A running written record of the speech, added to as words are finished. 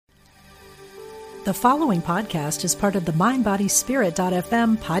The following podcast is part of the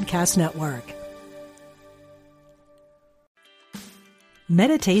MindBodySpirit.fm podcast network.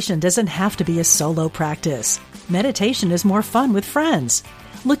 Meditation doesn't have to be a solo practice. Meditation is more fun with friends.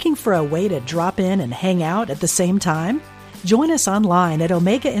 Looking for a way to drop in and hang out at the same time? Join us online at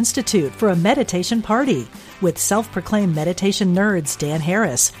Omega Institute for a meditation party with self-proclaimed meditation nerds Dan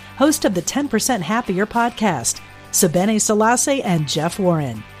Harris, host of the 10% Happier podcast, Sebene Selassie, and Jeff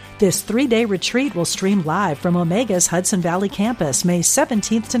Warren. This 3-day retreat will stream live from Omega's Hudson Valley campus May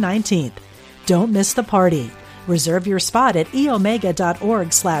 17th to 19th. Don't miss the party. Reserve your spot at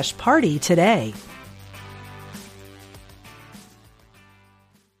eomega.org/party today.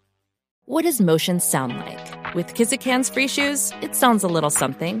 What does motion sound like? With Kizikans free shoes, it sounds a little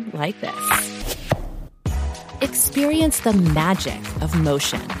something like this. Experience the magic of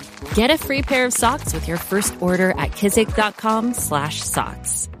motion. Get a free pair of socks with your first order at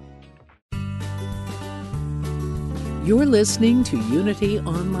kizik.com/socks. You're listening to Unity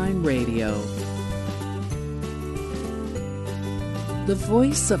Online Radio, the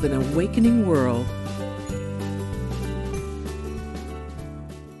voice of an awakening world.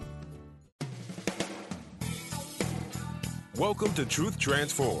 Welcome to Truth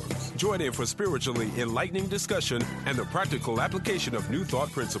Transforms. Join in for spiritually enlightening discussion and the practical application of new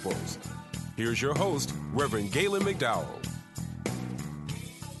thought principles. Here's your host, Reverend Galen McDowell.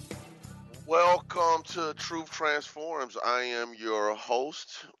 Welcome to Truth Transforms. I am your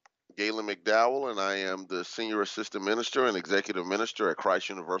host, Galen McDowell, and I am the Senior Assistant Minister and Executive Minister at Christ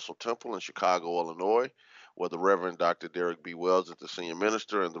Universal Temple in Chicago, Illinois, where the Reverend Dr. Derek B. Wells is the Senior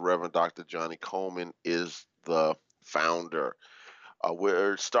Minister and the Reverend Dr. Johnny Coleman is the founder.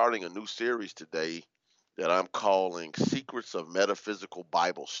 We're starting a new series today that I'm calling Secrets of Metaphysical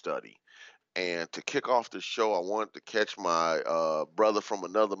Bible Study. And to kick off the show, I wanted to catch my brother from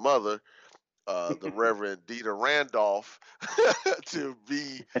another mother, the Reverend Dieter Randolph, to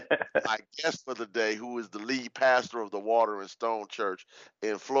be my guest for the day, who is the lead pastor of the Water and Stone Church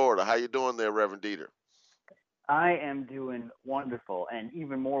in Florida. How you doing there, Reverend Dieter? I am doing wonderful, and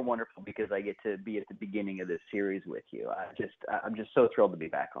even more wonderful because I get to be at the beginning of this series with you. I'm just so thrilled to be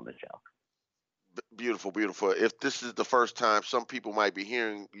back on the show. Beautiful, beautiful. If this is the first time some people might be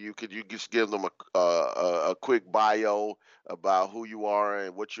hearing you, could you just give them a quick bio about who you are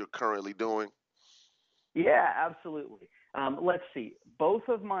and what you're currently doing? Yeah, absolutely. Let's see. Both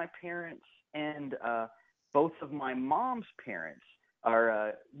of my parents and both of my mom's parents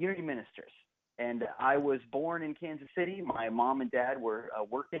are Unity ministers. And I was born in Kansas City. My mom and dad were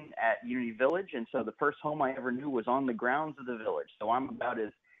working at Unity Village, and so the first home I ever knew was on the grounds of the village. So I'm about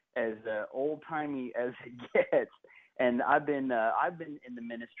as old-timey as it gets. And I've been in the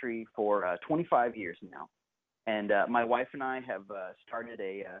ministry for 25 years now. And my wife and I have started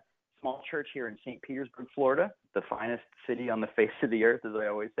a small church here in St. Petersburg, Florida, the finest city on the face of the earth, as I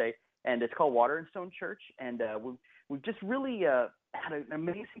always say. And it's called Water and Stone Church. And we've just really had an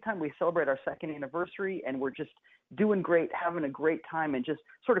amazing time. We celebrate our second anniversary, and we're just doing great, having a great time, and just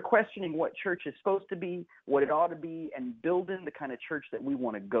sort of questioning what church is supposed to be, what it ought to be, and building the kind of church that we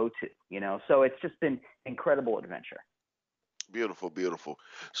want to go to, you know. So it's just been incredible adventure. Beautiful, beautiful.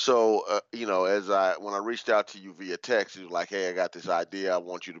 So, when I reached out to you via text, you were like, hey, I got this idea. I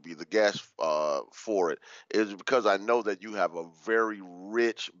want you to be the guest for it. It's because I know that you have a very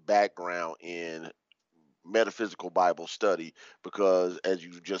rich background in metaphysical Bible study, because as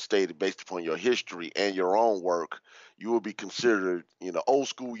you just stated, based upon your history and your own work, you will be considered, old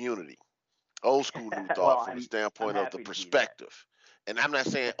school Unity, old school New Thought from the standpoint of the perspective. And I'm not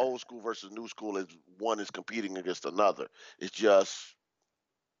saying old school versus new school is one is competing against another. It's just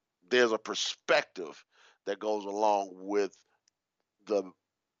there's a perspective that goes along with the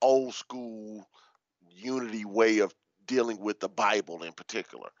old school Unity way of dealing with the Bible in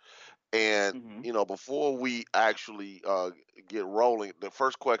particular. And, before we actually get rolling, the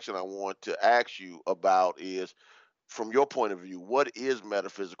first question I want to ask you about is, from your point of view, what is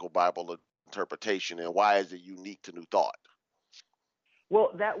metaphysical Bible interpretation and why is it unique to New Thought?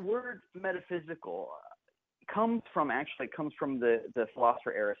 Well, that word metaphysical comes from the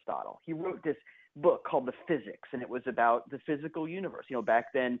philosopher Aristotle. He wrote this book called The Physics, and it was about the physical universe.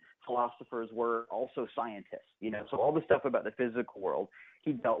 Back then philosophers were also scientists, so all the stuff about the physical world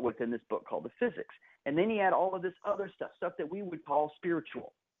he dealt with in this book called The Physics. And then he had all of this other stuff that we would call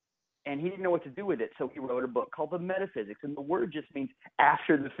spiritual. And he didn't know what to do with it, so he wrote a book called The Metaphysics, and the word just means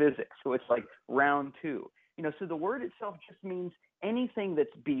after the physics, so it's like round two. So the word itself just means anything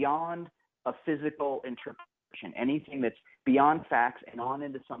that's beyond a physical interpretation, anything that's beyond facts and on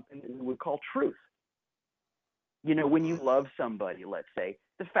into something that we would call truth. When you love somebody, let's say,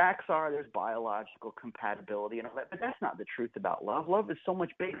 the facts are there's biological compatibility and all that, but that's not the truth about love. Love is so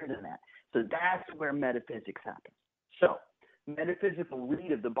much bigger than that. So that's where metaphysics happens. So, metaphysical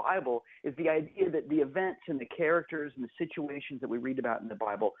read of the Bible is the idea that the events and the characters and the situations that we read about in the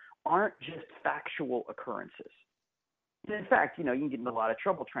Bible aren't just factual occurrences. In fact, you can get in a lot of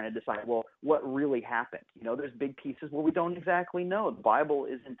trouble trying to decide, well, what really happened? There's big pieces where we don't exactly know. The Bible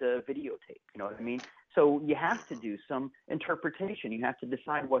isn't a videotape, you know what I mean? So you have to do some interpretation. You have to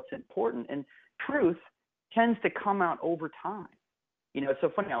decide what's important. And truth tends to come out over time. It's so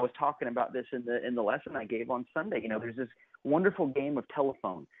funny. I was talking about this in the lesson I gave on Sunday. There's this wonderful game of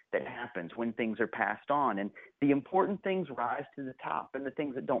telephone that happens when things are passed on, and the important things rise to the top, and the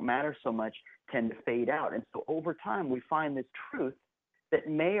things that don't matter so much tend to fade out. And so over time, we find this truth that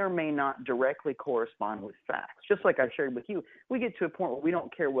may or may not directly correspond with facts. Just like I shared with you, we get to a point where we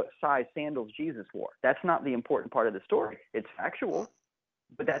don't care what size sandals Jesus wore. That's not the important part of the story. It's factual,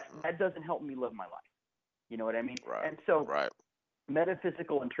 but that doesn't help me live my life. You know what I mean? Right. And so right.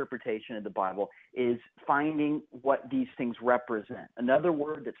 Metaphysical interpretation of the Bible is finding what these things represent. Another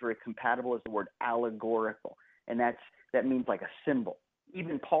word that's very compatible is the word allegorical, and that means like a symbol.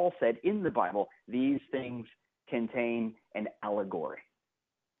 Even Paul said in the Bible, these things contain an allegory.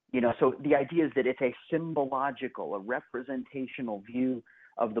 So the idea is that it's a symbological, a representational view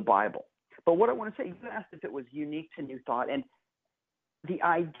of the Bible. But what I want to say, you asked if it was unique to New Thought, and the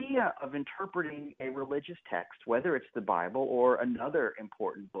idea of interpreting a religious text, whether it's the Bible or another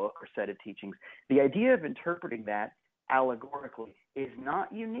important book or set of teachings, the idea of interpreting that allegorically is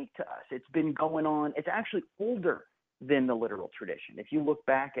not unique to us. It's been going on. It's actually older than the literal tradition. If you look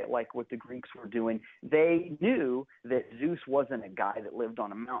back at like what the Greeks were doing, they knew that Zeus wasn't a guy that lived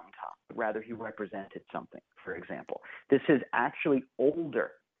on a mountaintop, but rather he represented something, for example. This is actually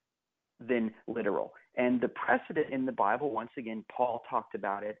older than literal. And the precedent in the Bible, once again, Paul talked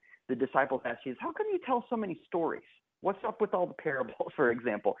about it. The disciples asked Jesus, how come you tell so many stories? What's up with all the parables, for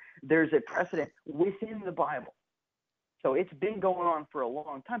example? There's a precedent within the Bible. So it's been going on for a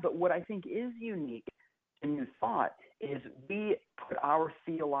long time. But what I think is unique to New Thought is we put our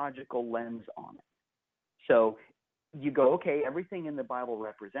theological lens on it. So you go, okay, everything in the Bible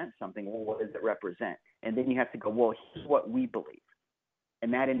represents something. Well, what does it represent? And then you have to go, well, here's what we believe.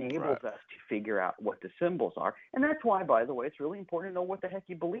 And that enables us to figure out what the symbols are. And that's why, by the way, it's really important to know what the heck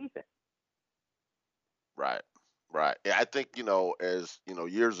you believe in. Right. Yeah, I think, as,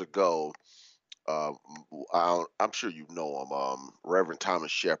 years ago, I'm sure you know him, Reverend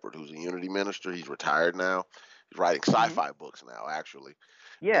Thomas Shepard, who's a Unity minister. He's retired now. He's writing sci-fi books now, actually.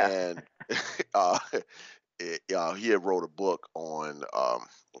 Yeah. And he had wrote a book on, I'm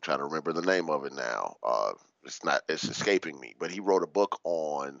trying to remember the name of it now. It's escaping me, but he wrote a book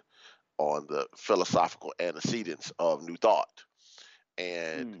on the philosophical antecedents of New Thought.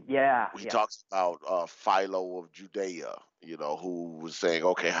 And he talks about Philo of Judea, who was saying,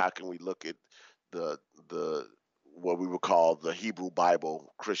 okay, how can we look at the what we would call the Hebrew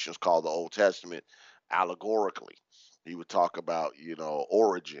Bible, Christians call the Old Testament, allegorically. He would talk about,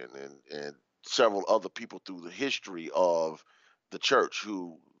 Origen and several other people through the history of the church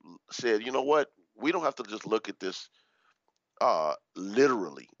who said, you know what, we don't have to just look at this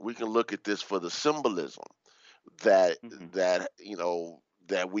literally. We can look at this for the symbolism that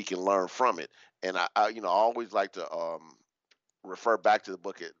that we can learn from it. And I always like to refer back to the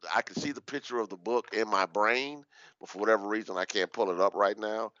book. I can see the picture of the book in my brain, but for whatever reason I can't pull it up right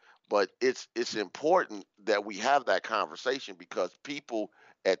now. But it's important that we have that conversation, because people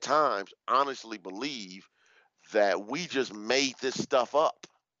at times honestly believe that we just made this stuff up.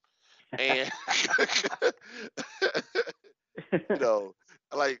 And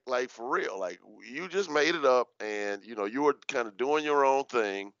like for real, like you just made it up, and you were kind of doing your own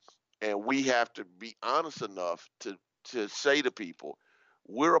thing, and we have to be honest enough to say to people,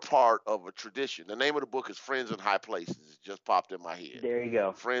 we're a part of a tradition. The name of the book is Friends in High Places. It just popped in my head. There you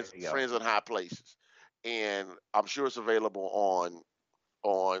go. Friends in High Places, and I'm sure it's available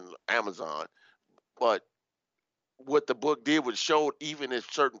on Amazon. But what the book did was showed even in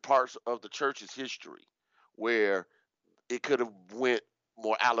certain parts of the church's history where it could have went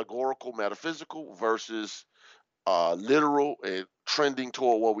more allegorical, metaphysical versus literal, and trending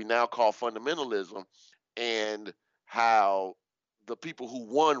toward what we now call fundamentalism, and how the people who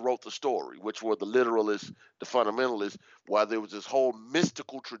wrote the story, which were the literalists, the fundamentalists, while there was this whole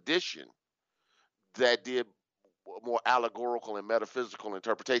mystical tradition that did more allegorical and metaphysical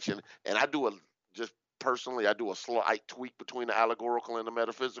interpretation. And I do a slight tweak between the allegorical and the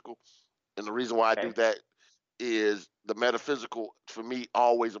metaphysical. And the reason why I do that is the metaphysical, for me,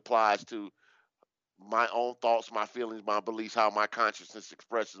 always applies to my own thoughts, my feelings, my beliefs, how my consciousness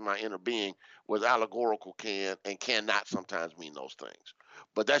expresses my inner being, was allegorical can and cannot sometimes mean those things.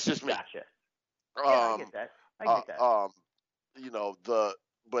 But that's just me. Gotcha. Yeah, I Um, get that. I uh, get that. you know,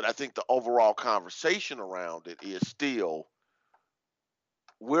 but I think the overall conversation around it is still,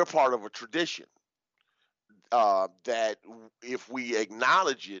 we're part of a tradition that if we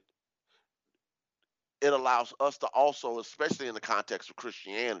acknowledge it, it allows us to also, especially in the context of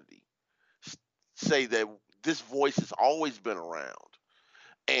Christianity, say that this voice has always been around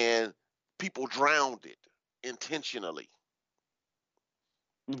and people drowned it intentionally.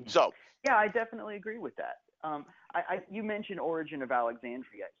 Mhm. So, Yeah, I definitely agree with that. You mentioned Origen of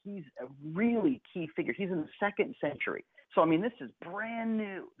Alexandria. He's a really key figure. He's in the 2nd century. So, I mean, this is brand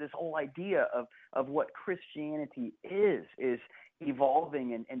new. This whole idea of what Christianity is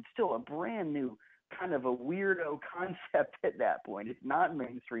evolving and still a brand new kind of a weirdo concept at that point. It's not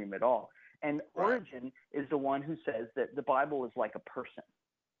mainstream at all. And right. Origen is the one who says that the Bible is like a person.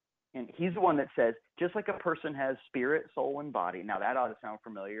 And he's the one that says, just like a person has spirit, soul, and body. Now, that ought to sound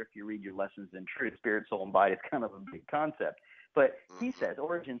familiar if you read your lessons in truth. Spirit, soul, and body is kind of a big concept. But he says,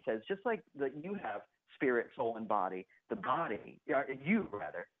 Origen says, just like that you have spirit, soul, and body,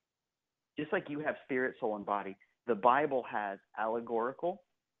 just like you have spirit, soul, and body, the Bible has allegorical,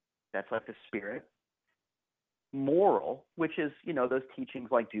 that's like the spirit, moral, which is, those teachings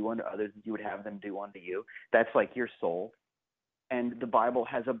like do unto others as you would have them do unto you. That's like your soul. And the Bible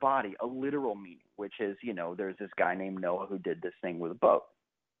has a body, a literal meaning, which is, there's this guy named Noah who did this thing with a boat.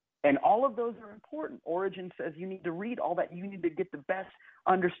 And all of those are important. Origen says you need to read all that. You need to get the best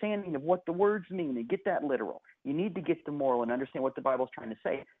understanding of what the words mean and get that literal. You need to get the moral and understand what the Bible's trying to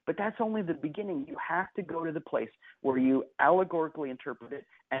say. But that's only the beginning. You have to go to the place where you allegorically interpret it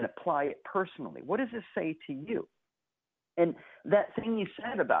and apply it personally. What does this say to you? And that thing you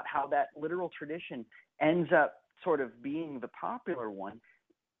said about how that literal tradition ends up sort of being the popular one,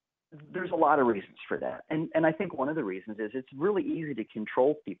 there's a lot of reasons for that. And I think one of the reasons is it's really easy to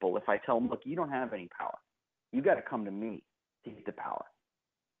control people if I tell them, look, you don't have any power. You got to come to me to get the power.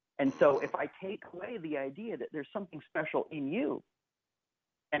 And so if I take away the idea that there's something special in you,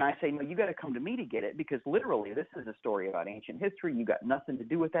 and I say, no, you got to come to me to get it, because literally this is a story about ancient history. You got nothing to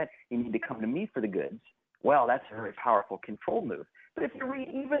do with that. You need to come to me for the goods. Well, that's a very powerful control move. But if you read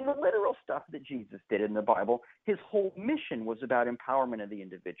even the literal stuff that Jesus did in the Bible, his whole mission was about empowerment of the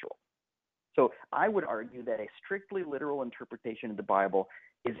individual. So I would argue that a strictly literal interpretation of the Bible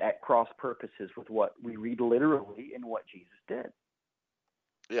is at cross purposes with what we read literally and what Jesus did.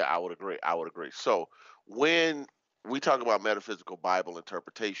 Yeah, I would agree. So when we talk about metaphysical Bible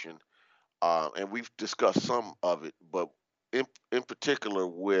interpretation, and we've discussed some of it, but in particular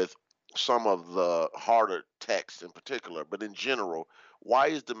with some of the harder texts in particular, but in general, why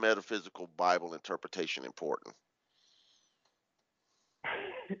is the metaphysical Bible interpretation important?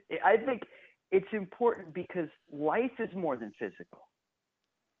 I think it's important because life is more than physical.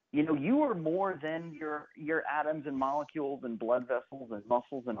 You are more than your atoms and molecules and blood vessels and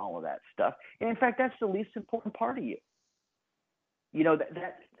muscles and all of that stuff. And in fact, that's the least important part of you.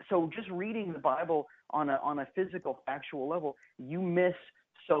 So just reading the Bible on a physical, factual level, you miss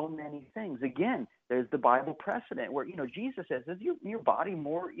so many things. Again, there's the Bible precedent where, Jesus says, is your body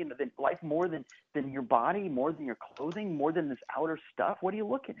more, than life more than your body, more than your clothing, more than this outer stuff? What are you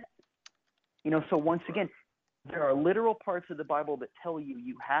looking at? So once again, there are literal parts of the Bible that tell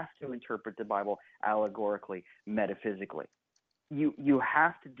you have to interpret the Bible allegorically, metaphysically. You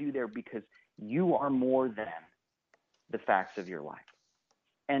have to do there because you are more than the facts of your life.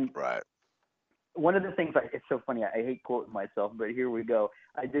 And right. One of the things, it's so funny, I hate quoting myself, but here we go.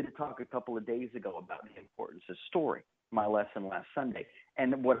 I did talk a couple of days ago about the importance of story, my lesson last Sunday.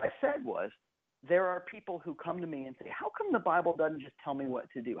 And what I said was, there are people who come to me and say, how come the Bible doesn't just tell me what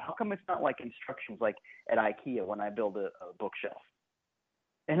to do? How come it's not like instructions like at IKEA when I build a bookshelf?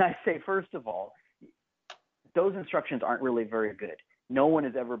 And I say, first of all, those instructions aren't really very good. No one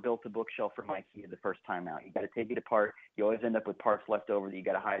has ever built a bookshelf from IKEA the first time out. You got to take it apart. You always end up with parts left over that you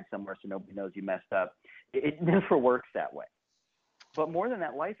got to hide somewhere so nobody knows you messed up. It never works that way. But more than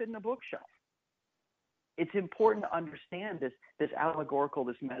that, life isn't a bookshelf. It's important to understand this allegorical,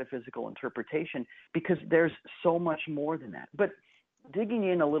 this metaphysical interpretation, because there's so much more than that. But digging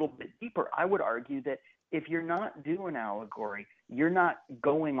in a little bit deeper, I would argue that if you're not doing allegory, you're not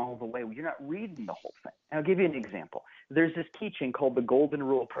going all the way. You're not reading the whole thing. I'll give you an example. There's this teaching called the Golden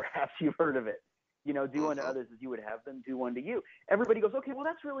Rule. Perhaps you've heard of it. Do unto others as you would have them do unto you. Everybody goes, okay, well,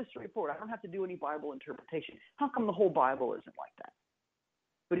 that's really straightforward. I don't have to do any Bible interpretation. How come the whole Bible isn't like that?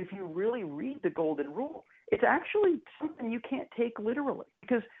 But if you really read the Golden Rule, it's actually something you can't take literally.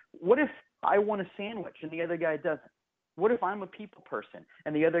 Because what if I want a sandwich and the other guy doesn't? What if I'm a people person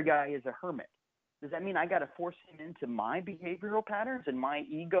and the other guy is a hermit? Does that mean I got to force him into my behavioral patterns and my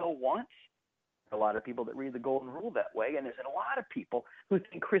ego wants? A lot of people that read the Golden Rule that way, and there's a lot of people who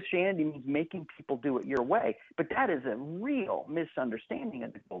think Christianity means making people do it your way. But that is a real misunderstanding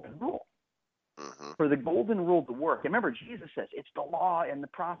of the Golden Rule. Mm-hmm. For the Golden Rule to work, remember Jesus says it's the law and the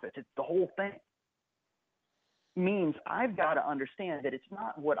prophets, it's the whole thing. Means I've got to understand that it's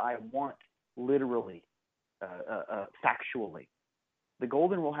not what I want literally, factually. The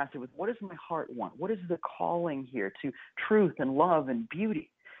Golden Rule has to do with what does my heart want? What is the calling here to truth and love and beauty?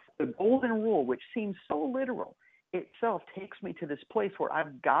 The Golden Rule, which seems so literal, itself takes me to this place where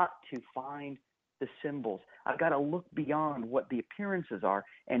I've got to find the symbols. I've got to look beyond what the appearances are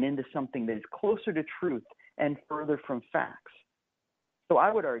and into something that is closer to truth and further from facts. So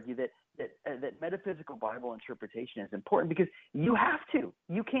I would argue that metaphysical Bible interpretation is important because you have to.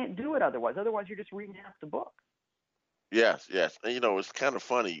 You can't do it otherwise. Otherwise, you're just reading half the book. Yes, yes. And it's kind of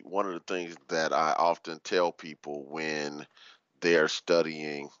funny. One of the things that I often tell people when they're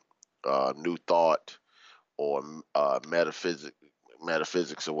studying New Thought or metaphysics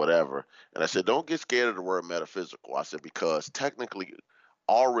or whatever, and I said, don't get scared of the word metaphysical. I said, because technically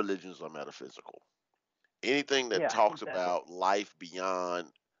all religions are metaphysical. Anything that talks about life beyond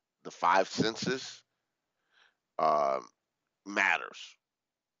the five senses matters.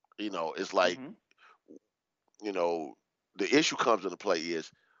 It's like, the issue comes into play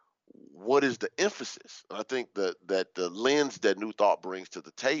is what is the emphasis? And I think that the lens that New Thought brings to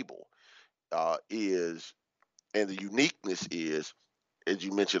the table is, and the uniqueness is, as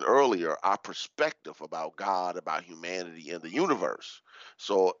you mentioned earlier, our perspective about God, about humanity, and the universe.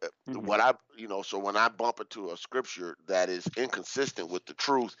 So when I bump into a scripture that is inconsistent with the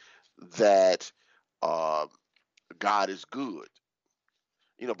truth that God is good,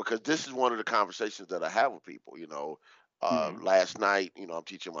 because this is one of the conversations that I have with people. Last night, I'm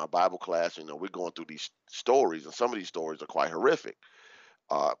teaching my Bible class. We're going through these stories, and some of these stories are quite horrific.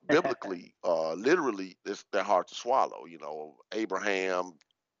 Biblically, literally, they're hard to swallow. Abraham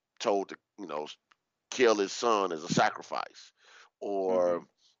told to, kill his son as a sacrifice, or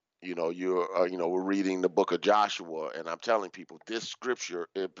we're reading the book of Joshua, and I'm telling people this scripture,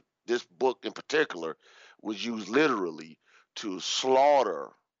 this book in particular, was used literally to slaughter,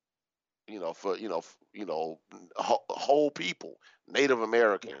 whole people, Native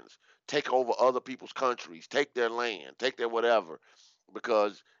Americans, take over other people's countries, take their land, take their whatever,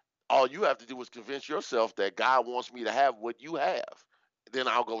 because all you have to do is convince yourself that God wants me to have what you have, then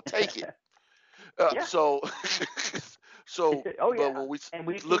I'll go take it. So, but when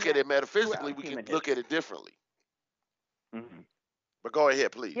we look at it metaphysically, we can look at it differently. Mm-hmm. But go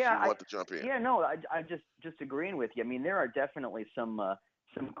ahead, please. You want to jump in? Yeah, no, I just agreeing with you. I mean, there are definitely some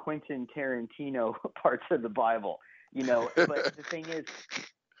Quentin Tarantino parts of the Bible, but the thing is,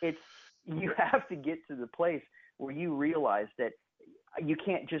 you have to get to the place where you realize that you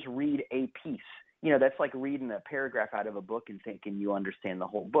can't just read a piece. That's like reading a paragraph out of a book and thinking you understand the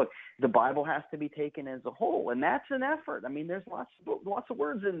whole book. The Bible has to be taken as a whole, and that's an effort. I mean, there's lots of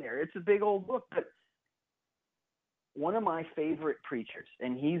words in there. It's a big old book, but one of my favorite preachers,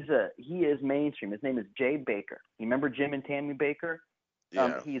 and he is mainstream. His name is Jay Baker. You remember Jim and Tammy Baker?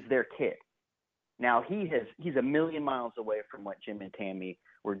 Yeah. He's their kid. Now he's a million miles away from what Jim and Tammy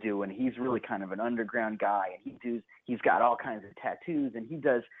were doing. He's really kind of an underground guy, and he's got all kinds of tattoos, and he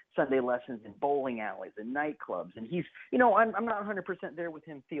does Sunday lessons in bowling alleys and nightclubs. And he's, I'm not 100% there with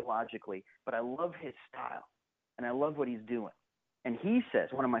him theologically, but I love his style, and I love what he's doing. And he says,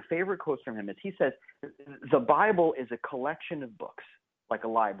 one of my favorite quotes from him is, he says, the Bible is a collection of books, like a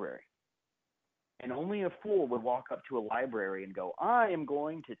library. And only a fool would walk up to a library and go, I am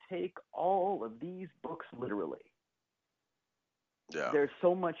going to take all of these books literally. Yeah. There's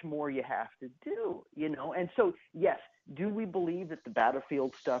so much more you have to do, And so, yes, do we believe that the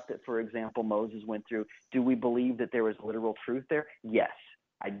battlefield stuff that, for example, Moses went through, do we believe that there was literal truth there? Yes.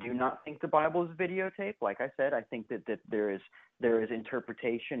 I do not think the Bible is videotape. Like I said, I think that there is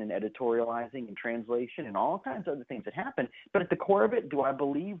interpretation and editorializing and translation and all kinds of other things that happen. But at the core of it, do I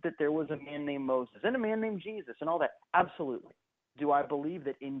believe that there was a man named Moses and a man named Jesus and all that? Absolutely. Do I believe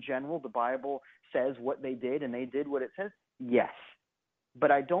that in general the Bible says what they did and they did what it says? Yes.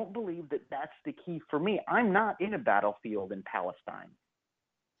 But I don't believe that that's the key for me. I'm not in a battlefield in Palestine.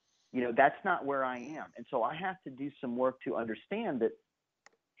 That's not where I am. And so I have to do some work to understand that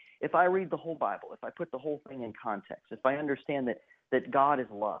if I read the whole Bible, if I put the whole thing in context, if I understand that God is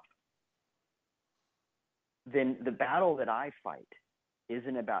love, then the battle that I fight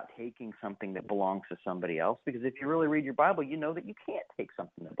isn't about taking something that belongs to somebody else, because if you really read your Bible, you know that you can't take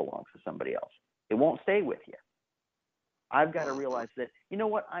something that belongs to somebody else. It won't stay with you. I've got to realize that, you know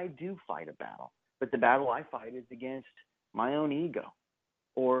what, I do fight a battle, but the battle I fight is against my own ego,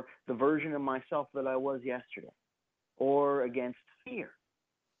 or the version of myself that I was yesterday, or against fear,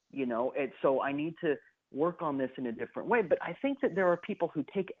 and so I need to work on this in a different way. But I think that there are people who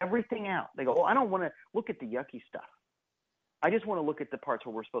take everything out. They go, I don't want to look at the yucky stuff. I just want to look at the parts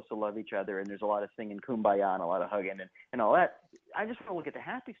where we're supposed to love each other and there's a lot of singing kumbaya and a lot of hugging and all that. I just want to look at the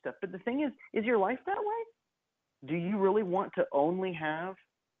happy stuff. But the thing is your life that way? Do you really want to only have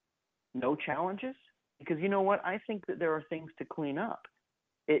no challenges? Because you know what? I think that there are things to clean up.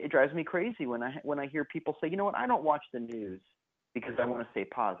 It drives me crazy when I hear people say, you know what, I don't watch the news because I want to stay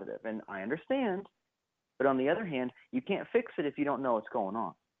positive. And I understand. But on the other hand, you can't fix it if you don't know what's going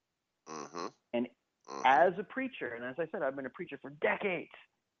on. Mm-hmm. And as a preacher, and as I said, I've been a preacher for decades,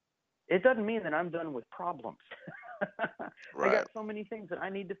 it doesn't mean that I'm done with problems. Right. I got so many things that I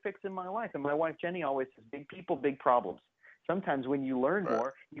need to fix in my life. And my wife, Jenny, always says, big people, big problems. Sometimes when you learn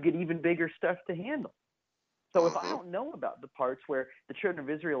more, you get even bigger stuff to handle. So if I don't know about the parts where the children of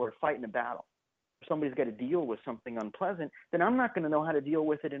Israel are fighting a battle, somebody's got to deal with something unpleasant, then I'm not going to know how to deal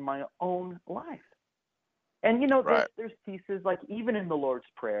with it in my own life. And, there's pieces, like even in the Lord's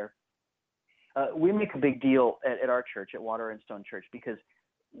Prayer, we make a big deal at our church, at Water and Stone Church, because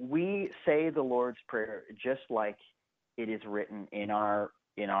we say the Lord's Prayer just like it is written in our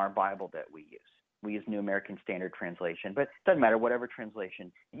Bible that we use. We use New American Standard Translation, but it doesn't matter, whatever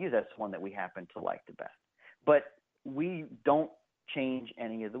translation you use, that's the one that we happen to like the best. But we don't change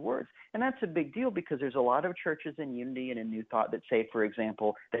any of the words. And that's a big deal, because there's a lot of churches in Unity and in New Thought that say, for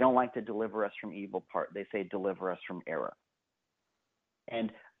example, they don't like the deliver us from evil part. They say deliver us from error.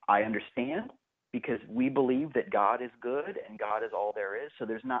 And I understand, because we believe that God is good and God is all there is. So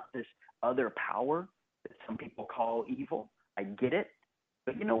there's not this other power that some people call evil. I get it.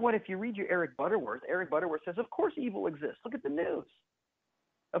 But you know what? If you read your Eric Butterworth says, of course evil exists. Look at the news.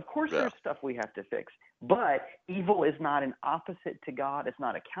 Of course there's stuff we have to fix. But evil is not an opposite to God. It's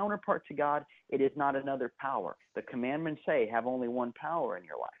not a counterpart to God. It is not another power. The commandments say have only one power in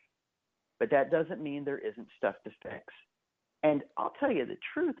your life. But that doesn't mean there isn't stuff to fix. And I'll tell you the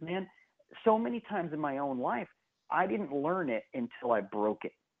truth, man. So many times in my own life, I didn't learn it until I broke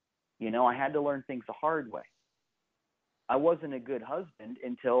it. I had to learn things the hard way. I wasn't a good husband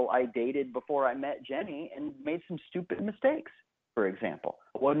until I dated before I met Jenny and made some stupid mistakes, for example.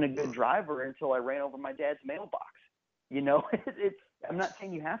 I wasn't a good driver until I ran over my dad's mailbox. I'm not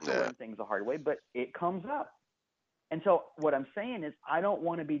saying you have to learn things the hard way, but it comes up. And so what I'm saying is I don't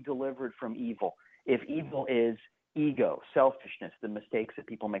want to be delivered from evil. If evil is ego, selfishness, the mistakes that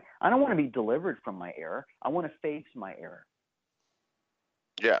people make, I don't want to be delivered from my error. I want to face my error.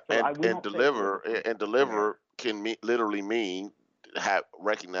 Yeah, So and deliver can literally mean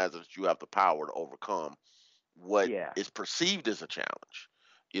recognize that you have the power to overcome what is perceived as a challenge.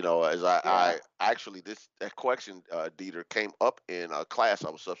 As I actually, that question, Dieter, came up in a class I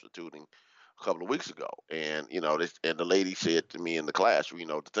was substituting a couple of weeks ago, and and the lady said to me in the class,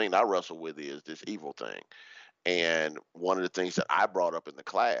 the thing I wrestle with is this evil thing, and one of the things that I brought up in the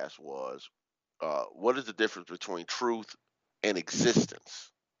class was, what is the difference between truth and existence?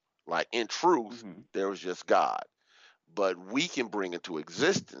 Like in truth, there was just God. But we can bring into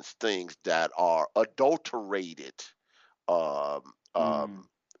existence things that are adulterated.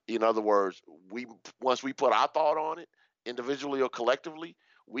 In other words, once we put our thought on it, individually or collectively,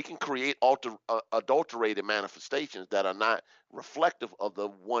 we can create adulterated manifestations that are not reflective of the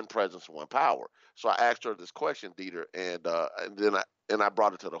one presence, one power. So I asked her this question, Dieter, and then I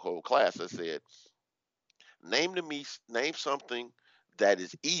brought it to the whole class. I said, name something that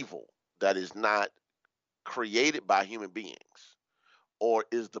is evil, that is not created by human beings, or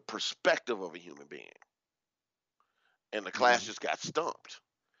is the perspective of a human being. And the class just got stumped.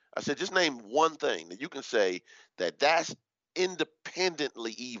 I said, just name one thing that you can say that's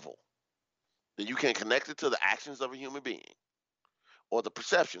independently evil, that you can connect it to the actions of a human being or the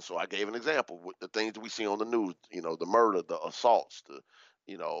perception. So I gave an example with the things that we see on the news, the murder, the assaults, the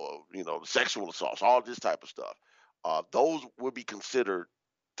sexual assaults, all this type of stuff. Those would be considered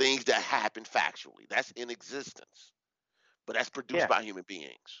things that happen factually. That's in existence, but that's produced by human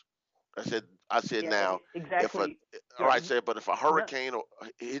beings. I said now, exactly. But if a hurricane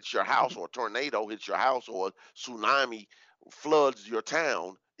hits your house, or a tornado hits your house, or a tsunami floods your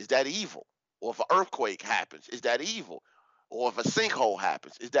town, is that evil? Or if an earthquake happens, is that evil? Or if a sinkhole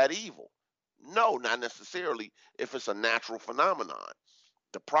happens, is that evil? No, not necessarily if it's a natural phenomenon.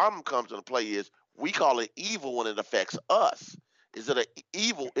 The problem comes into play is we call it evil when it affects us. Is it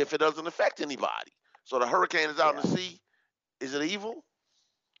evil if it doesn't affect anybody? So the hurricane is out in the sea. Is it evil?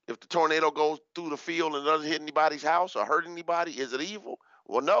 If the tornado goes through the field and doesn't hit anybody's house or hurt anybody, is it evil?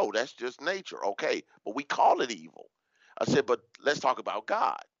 Well, no, that's just nature. Okay, but we call it evil. I said, but let's talk about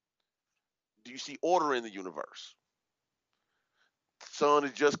God. Do you see order in the universe? The sun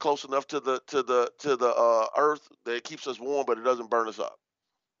is just close enough to the earth that it keeps us warm, but it doesn't burn us up.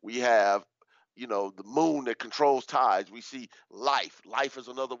 We have, the moon that controls tides. We see life. Life is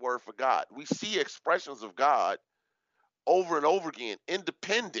another word for God. We see expressions of God over and over again,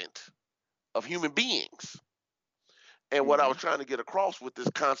 independent of human beings. And what I was trying to get across with this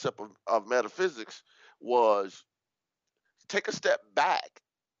concept of metaphysics was take a step back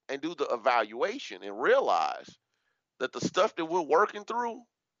and do the evaluation and realize that the stuff that we're working through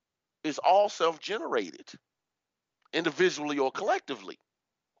is all self-generated, individually or collectively.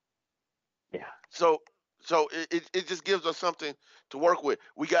 Yeah. So it just gives us something to work with.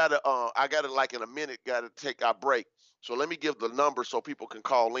 I got to like in a minute, got to take our break. So let me give the number so people can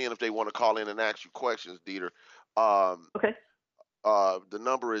call in if they want to call in and ask you questions, Dieter. Okay. The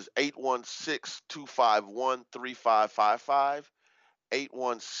number is 816-251-3555,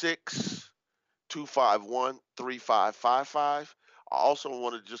 816-251-3555. I also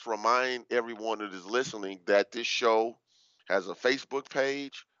want to just remind everyone that is listening that this show has a Facebook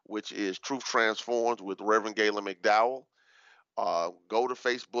page, which is Truth Transforms with Reverend Galen McDowell. Go to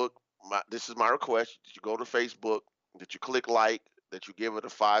Facebook. This is my request. That you go to Facebook, that you click like, that you give it a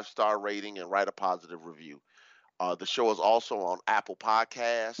 5-star rating and write a positive review. The show is also on Apple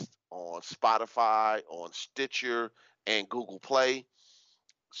Podcasts, on Spotify, on Stitcher, and Google Play.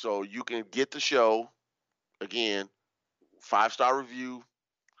 So you can get the show, again, 5-star review,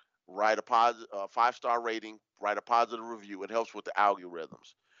 write a 5-star rating, write a positive review. It helps with the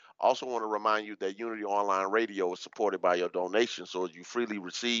algorithms. Also want to remind you that Unity Online Radio is supported by your donations. So as you freely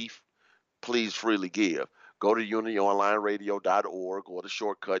receive, please freely give. Go to unityonlineradio.org or the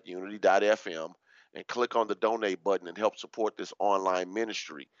shortcut unity.fm and click on the donate button and help support this online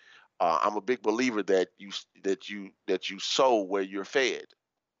ministry. I'm a big believer that you sow where you're fed,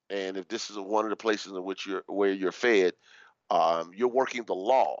 and if this is one of the places in which where you're fed, you're working the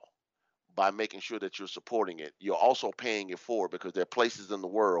law by making sure that you're supporting it. You're also paying it forward because there are places in the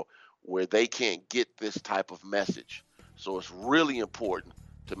world where they can't get this type of message. So it's really important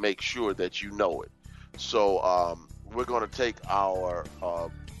to make sure that you know it. So we're going to take our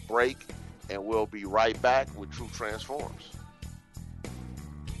break, and we'll be right back with Truth Transforms.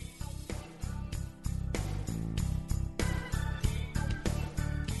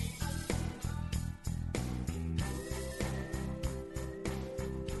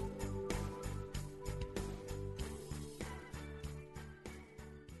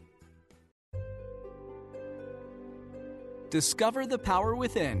 Discover the power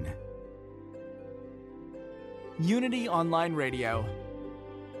within. Unity Online Radio.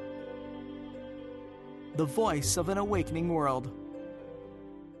 The voice of an awakening world.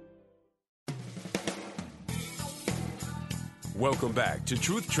 Welcome back to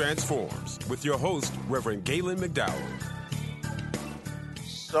Truth Transforms with your host, Reverend Galen McDowell.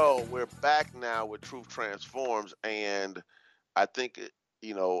 So we're back now with Truth Transforms, and I think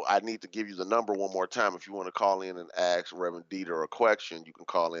I need to give you the number one more time. If you want to call in and ask Reverend Dieter a question, you can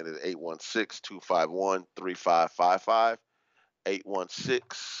call in at 816-251-3555,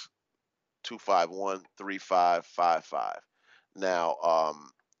 816-251-3555. Now,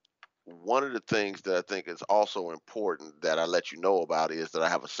 one of the things that I think is also important that I let you know about is that I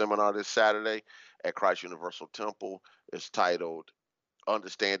have a seminar this Saturday at Christ Universal Temple. It's titled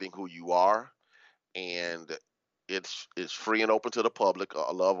Understanding Who You Are, and it's free and open to the public.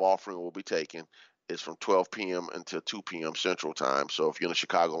 A love offering will be taken. It's from 12 p.m. until 2 p.m. Central Time. So if you're in the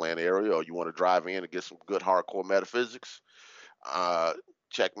Chicagoland area or you want to drive in and get some good hardcore metaphysics,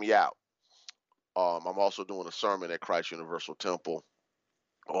 check me out. I'm also doing a sermon at Christ Universal Temple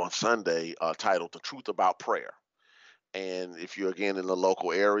on Sunday titled The Truth About Prayer. And if you're, again, in the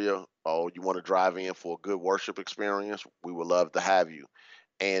local area or you want to drive in for a good worship experience, we would love to have you.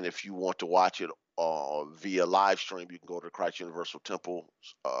 And if you want to watch it via live stream, you can go to the Christ Universal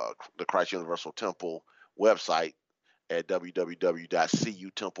Temple website at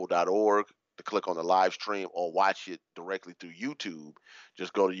www.cutemple.org to click on the live stream, or watch it directly through YouTube.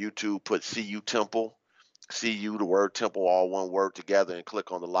 Just go to YouTube, put CU Temple, CU, the word temple, all one word together, and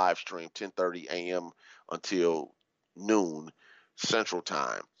click on the live stream, 10:30 a.m. until noon Central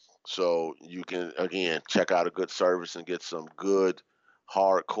Time. So you can, again, check out a good service and get some good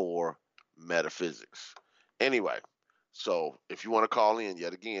hardcore metaphysics. Anyway, so if you want to call in,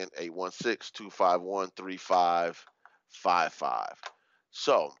 yet again, 816-251-3555. 55.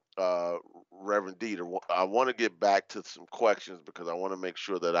 So, Reverend Dieter, I want to get back to some questions because I want to make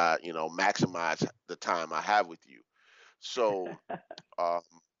sure that I, maximize the time I have with you. So, um,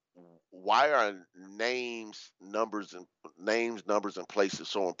 why are numbers, and places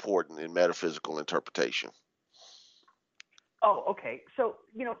so important in metaphysical interpretation? Oh, okay. So,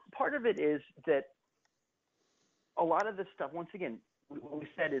 part of it is that a lot of this stuff, once again, what we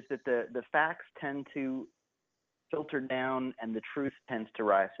said is that the facts tend to filter down and the truth tends to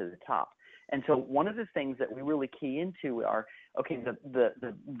rise to the top. And so one of the things that we really key into are, okay,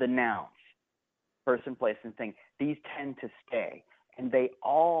 the nouns, person, place, and thing. These tend to stay, and they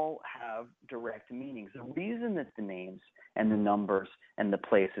all have direct meanings. The reason that the names and the numbers and the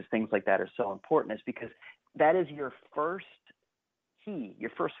places, things like that, are so important is because that is your first key,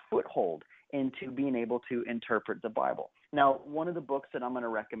 your first foothold into being able to interpret the Bible. Now, one of the books that I'm going to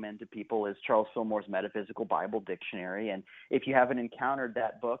recommend to people is Charles Fillmore's Metaphysical Bible Dictionary. And if you haven't encountered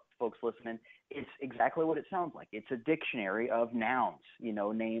that book, folks listening, it's exactly what it sounds like. It's a dictionary of nouns,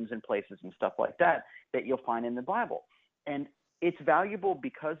 names and places and stuff like that you'll find in the Bible. And it's valuable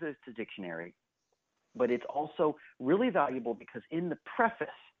because it's a dictionary, but it's also really valuable because in the preface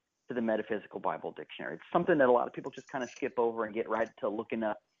to the Metaphysical Bible Dictionary, it's something that a lot of people just kind of skip over and get right to looking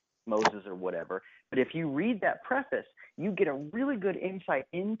up Moses or whatever. But if you read that preface, you get a really good insight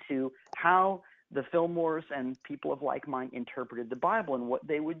into how the Fillmores and people of like mind interpreted the Bible. And what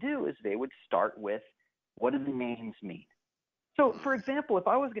they would do is they would start with, what do the names mean? So, for example, if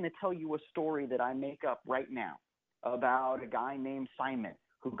I was going to tell you a story that I make up right now about a guy named Simon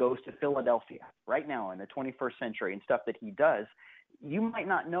who goes to Philadelphia right now in the 21st century and stuff that he does, you might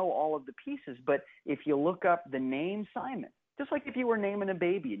not know all of the pieces, but if you look up the name Simon, just like if you were naming a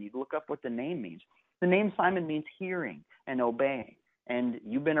baby and you look up what the name means, the name Simon means hearing and obeying. And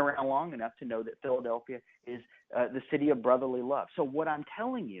you've been around long enough to know that Philadelphia is the city of brotherly love. So what I'm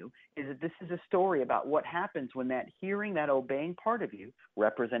telling you is that this is a story about what happens when that hearing, that obeying part of you,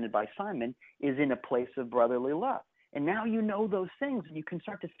 represented by Simon, is in a place of brotherly love. And now you know those things, and you can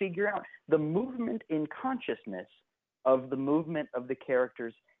start to figure out the movement in consciousness of the movement of the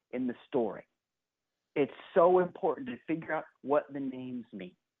characters in the story. It's so important to figure out what the names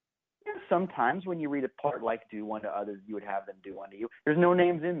mean. Sometimes when you read a part like do unto others, you would have them do unto you. There's no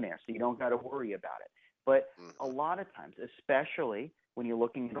names in there, so you don't got to worry about it. But a lot of times, especially when you're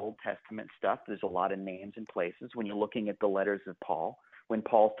looking at Old Testament stuff, there's a lot of names and places. When you're looking at the letters of Paul, when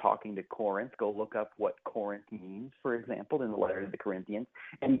Paul's talking to Corinth, go look up what Corinth means, for example, in the letter to the Corinthians,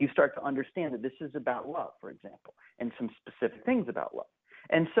 and you start to understand that this is about love, for example, and some specific things about love.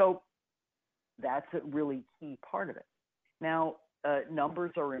 And so that's a really key part of it. Now,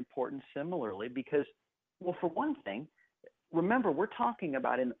 numbers are important similarly because, well, for one thing, remember, we're talking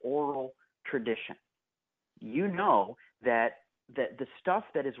about an oral tradition. You know that the stuff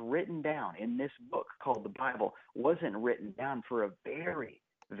that is written down in this book called the Bible wasn't written down for a very,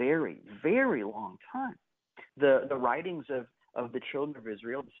 very, very long time. The writings of the children of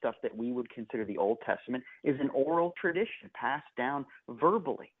Israel, the stuff that we would consider the Old Testament, is an oral tradition passed down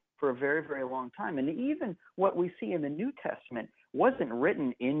verbally for a very, very long time. And even what we see in the New Testament wasn't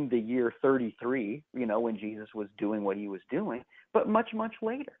written in the year 33, when Jesus was doing what he was doing, but much, much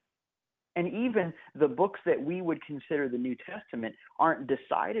later. And even the books that we would consider the New Testament aren't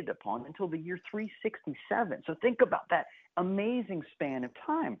decided upon until the year 367. So think about that amazing span of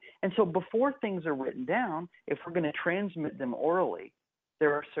time. And so before things are written down, if we're going to transmit them orally,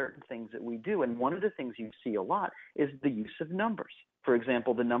 there are certain things that we do. And one of the things you see a lot is the use of numbers. For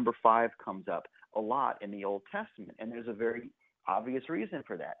example, the number 5 comes up a lot in the Old Testament, and there's a very obvious reason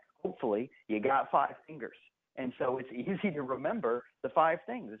for that. Hopefully, you got 5 fingers. And so it's easy to remember the 5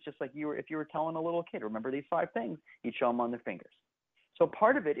 things. It's just like if you were telling a little kid, remember these 5 things, you'd show them on their fingers. So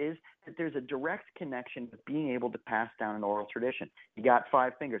part of it is that there's a direct connection with being able to pass down an oral tradition. You got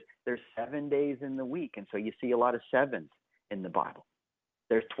 5 fingers. There's 7 days in the week, and so you see a lot of 7s in the Bible.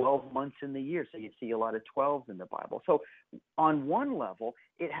 There's 12 months in the year, so you see a lot of 12s in the Bible. So on one level,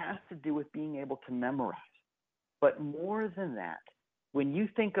 it has to do with being able to memorize. But more than that, when you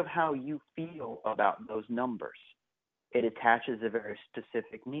think of how you feel about those numbers, it attaches a very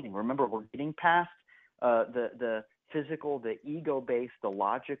specific meaning. Remember, we're getting past the physical, the ego-based, the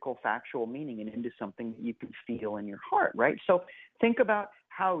logical, factual meaning and into something that you can feel in your heart, right? So think about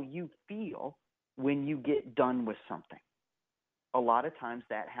how you feel when you get done with something. A lot of times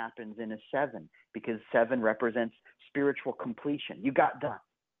that happens in a 7 because 7 represents spiritual completion. You got done.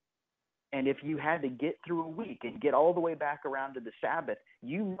 And if you had to get through a week and get all the way back around to the Sabbath,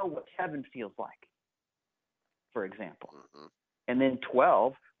 you know what 7 feels like, for example. And then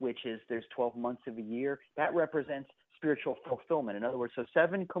 12, which is there's 12 months of a year, that represents spiritual fulfillment. In other words, so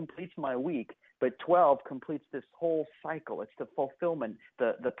 7 completes my week, but 12 completes this whole cycle. It's the fulfillment.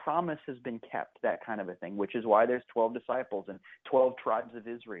 The promise has been kept, that kind of a thing, which is why there's 12 disciples and 12 tribes of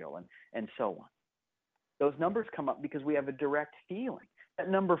Israel and so on. Those numbers come up because we have a direct feeling. That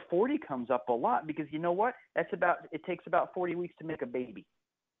number 40 comes up a lot because you know what? It takes about 40 weeks to make a baby.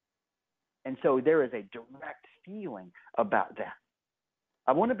 And so there is a direct feeling about that.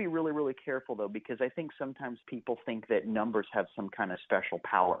 I want to be really, really careful, though, because I think sometimes people think that numbers have some kind of special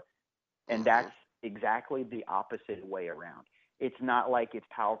power. And that's exactly the opposite way around. It's not like it's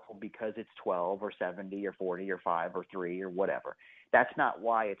powerful because it's 12 or 70 or 40 or 5 or 3 or whatever. That's not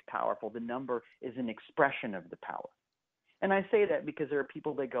why it's powerful. The number is an expression of the power. And I say that because there are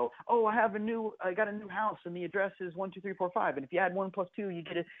people that go, oh, I got a new house and the address is 1, 2, 3, 4, 5. And if you add 1 plus 2, you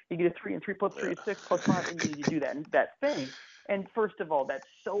get a 3, and 3 plus 3 is 6 plus 5, and you do that thing. And first of all, that's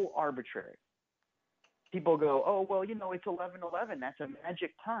so arbitrary. People go, oh, well, it's 11:11. That's a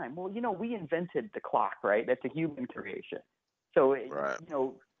magic time. Well, we invented the clock, right? That's a human creation. So,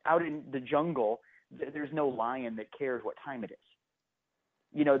 out in the jungle, there's no lion that cares what time it is.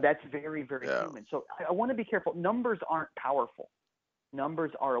 That's very, very human. So I want to be careful. Numbers aren't powerful.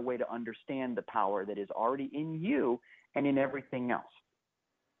 Numbers are a way to understand the power that is already in you and in everything else.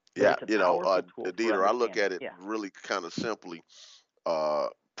 Yeah, Dieter, I look at it really kind of simply,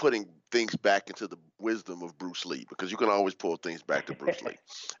 putting things back into the wisdom of Bruce Lee, because you can always pull things back to Bruce Lee,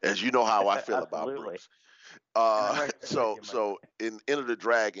 as you know how I feel about Bruce. So in Enter the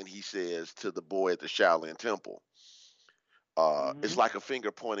Dragon, he says to the boy at the Shaolin Temple, it's like a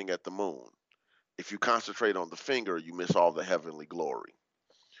finger pointing at the moon. If you concentrate on the finger, you miss all the heavenly glory.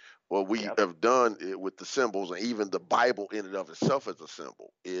 What we have done with the symbols, and even the Bible in and of itself as a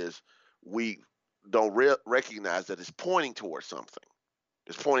symbol, is we don't recognize that it's pointing towards something.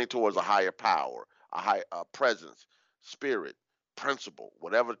 It's pointing towards a higher power, a presence, spirit, principle,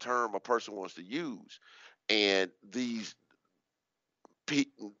 whatever term a person wants to use. And these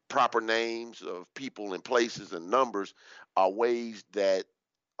proper names of people and places and numbers are ways that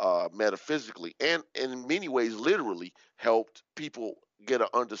metaphysically and in many ways literally helped people get an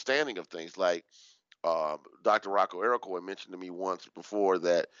understanding of things. Like Dr. Rocco Errico had mentioned to me once before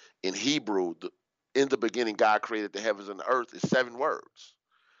that in Hebrew, in the beginning, God created the heavens and the earth is 7 words.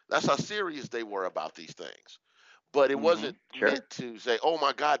 That's how serious they were about these things. But it wasn't meant to say, oh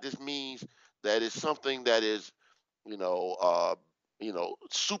my God, this means that it's something that is,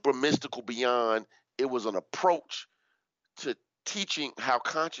 super mystical beyond. It was an approach to teaching how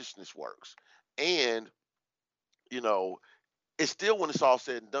consciousness works. And, it's still, when it's all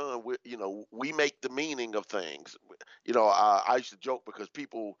said and done, we make the meaning of things. I used to joke because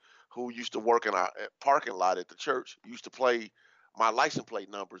people who used to work in our parking lot at the church used to play my license plate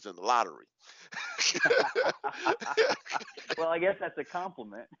numbers in the lottery. Well, I guess that's a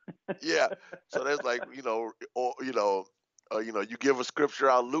compliment. Yeah. So that's like, you give a scripture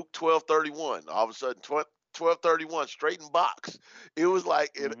out, Luke 12:31. All of a sudden, 12:31 straight in box. It was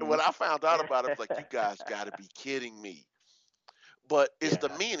like, when I found out about it, I was like, you guys got to be kidding me. But it's the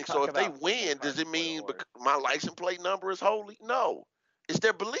meaning. So if they win, does it mean my license plate number is holy? No, it's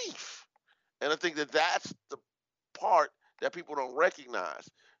their belief. And I think that that's the part that people don't recognize,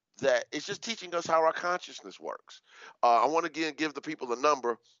 that it's just teaching us how our consciousness works. I want to again give the people the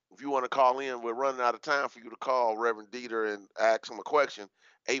number. If you want to call in, we're running out of time for you to call Reverend Dieter and ask him a question.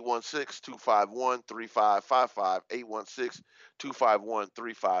 816-251-3555,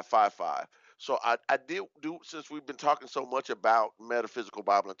 816-251-3555. So I did do, since we've been talking so much about metaphysical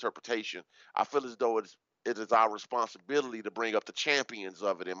Bible interpretation, I feel as though it is our responsibility to bring up the champions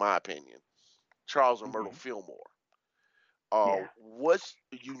of it, in my opinion, Charles and Myrtle Fillmore. What's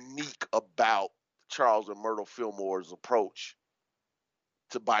unique about Charles and Myrtle Fillmore's approach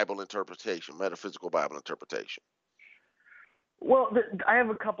to Bible interpretation, metaphysical Bible interpretation? Well, I have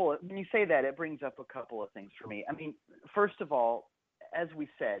a couple when you say that, it brings up a couple of things for me. I mean, first of all, as we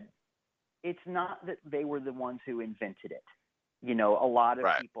said, it's not that they were the ones who invented it. A lot of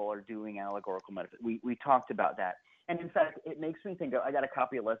people are doing allegorical metaphysics. We talked about that. And in fact, it makes me think I got a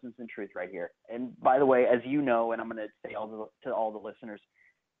copy of Lessons in Truth right here. And by the way, as you know, and I'm going to say to all the listeners,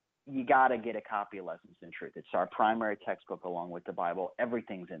 you got to get a copy of Lessons in Truth. It's our primary textbook along with the Bible.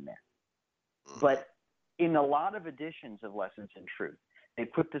 Everything's in there. But in a lot of editions of Lessons in Truth, they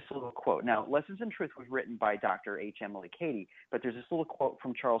put this little quote. Now, Lessons in Truth was written by Dr. H. Emily Cady, but there's this little quote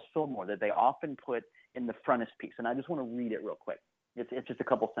from Charles Fillmore that they often put in the frontispiece. And I just want to read it real quick. It's just a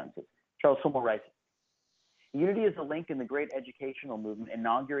couple sentences. Charles Fillmore writes, "Unity is a link in the great educational movement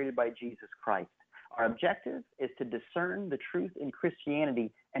inaugurated by Jesus Christ. Our objective is to discern the truth in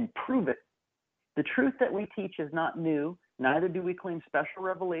Christianity and prove it The truth that we teach is not new, neither do we claim special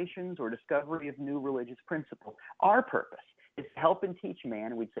revelations or discovery of new religious principles. Our purpose is to help and teach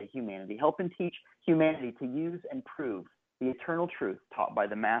man, we'd say humanity, help and teach humanity to use and prove the eternal truth taught by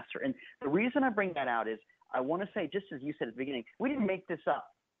the Master. And the reason I bring that out is I want to say, just as you said at the beginning, we didn't make this up.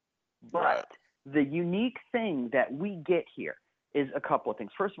 But the unique thing that we get here is a couple of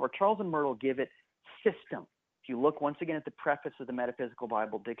things. First of all, Charles and Myrtle give it system. If you look once again at the preface of the Metaphysical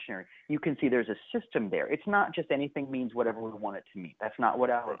Bible Dictionary, you can see there's a system there. It's not just anything means whatever we want it to mean. That's not what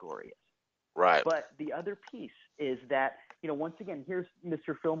allegory is. Right. But the other piece is that, once again, here's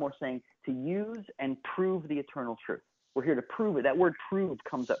Mr. Fillmore saying to use and prove the eternal truth. We're here to prove it. That word proved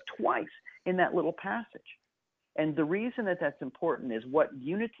comes up twice in that little passage. And the reason that that's important is what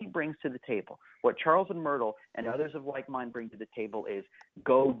unity brings to the table, what Charles and Myrtle and others of like mind bring to the table is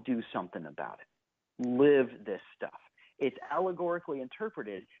go do something about it. Live this stuff. It's allegorically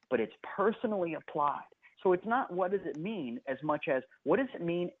interpreted, but it's personally applied. So it's not what does it mean as much as what does it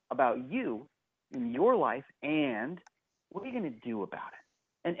mean about you in your life and what are you going to do about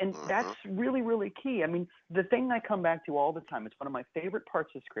it? And that's really, really key. I mean, the thing I come back to all the time, it's one of my favorite parts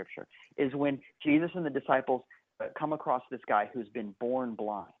of Scripture, is when Jesus and the disciples come across this guy who's been born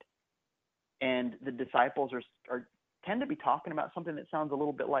blind. And the disciples tend to be talking about something that sounds a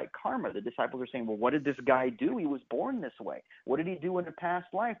little bit like karma. The disciples are saying, well, what did this guy do? He was born this way. What did he do in a past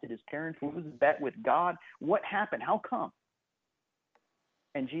life? Did his parents lose a bet with God? What happened? How come?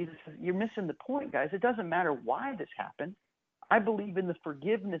 And Jesus says, you're missing the point, guys. It doesn't matter why this happened. I believe in the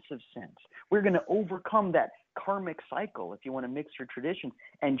forgiveness of sins. We're going to overcome that karmic cycle, if you want to mix your traditions,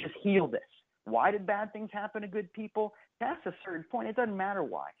 and just heal this. Why did bad things happen to good people? That's a certain point. It doesn't matter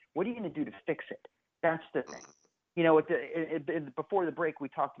why. What are you going to do to fix it? That's the thing. Before the break, we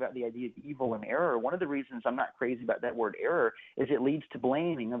talked about the idea of evil and error. One of the reasons I'm not crazy about that word error is it leads to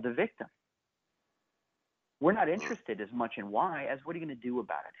blaming of the victim. We're not interested as much in why as what are you going to do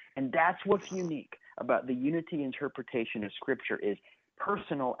about it? And that's what's unique about the unity interpretation of Scripture is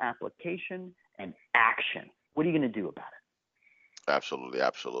personal application and action. What are you going to do about it? Absolutely,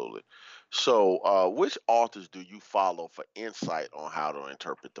 absolutely. So which authors do you follow for insight on how to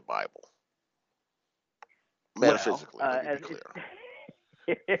interpret the Bible? Metaphysically, let me be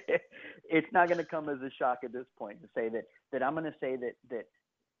clear. It's not going to come as a shock at this point to say that I'm going to say that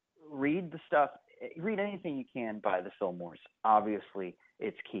read the stuff. Read anything you can by the Fillmores. Obviously,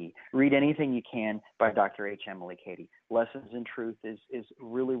 it's key. Read anything you can by Dr. H. Emily Cady. Lessons in Truth is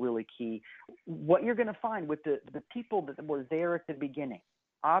really, really key. What you're going to find with the people that were there at the beginning,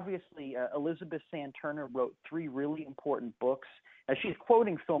 obviously, Elizabeth Sand Turner wrote 3 really important books. Now, she's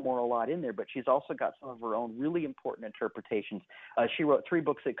quoting Fillmore a lot in there, but she's also got some of her own really important interpretations. She wrote 3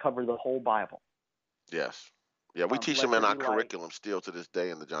 books that cover the whole Bible. Yes. Yeah, we teach them in our curriculum still to this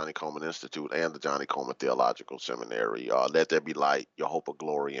day in the Johnny Coleman Institute and the Johnny Coleman Theological Seminary. Let there be light, your hope of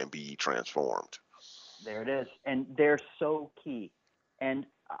glory, and be ye transformed. There it is. And they're so key. And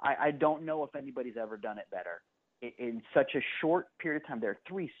I don't know if anybody's ever done it better. In such a short period of time, there are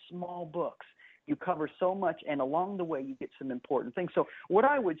 3 small books. You cover so much, and along the way, you get some important things. So what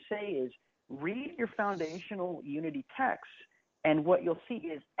I would say is read your foundational unity texts, and what you'll see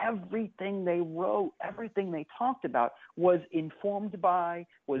is everything they wrote, everything they talked about was informed by,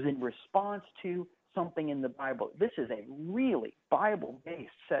 was in response to something in the Bible. This is a really Bible-based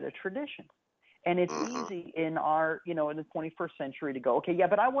set of traditions. And it's easy in our, in the 21st century to go, okay, yeah,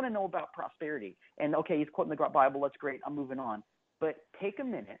 but I want to know about prosperity. And, okay, he's quoting the Bible. That's great. I'm moving on. But take a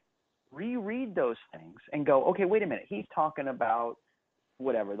minute, reread those things and go, okay, wait a minute. He's talking about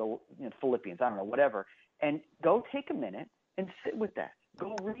whatever, Philippians, I don't know, whatever. And go take a minute and sit with that.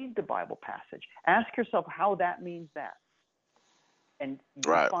 Go read the Bible passage. Ask yourself how that means that. And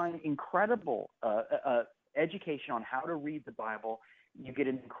you'll find incredible education on how to read the Bible. You get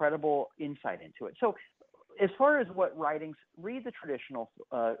an incredible insight into it. So as far as what writings, read the traditional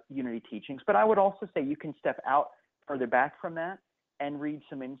unity teachings, but I would also say you can step out further back from that and read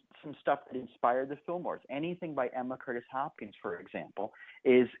some stuff that inspired the Fillmores. Anything by Emma Curtis Hopkins, for example,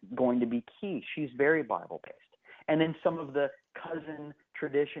 is going to be key. She's very Bible-based. And then some of the cousin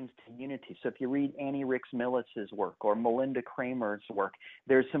traditions to unity. So if you read Annie Ricks Millitz's work or Melinda Kramer's work,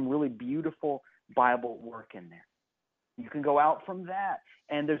 there's some really beautiful Bible work in there. You can go out from that,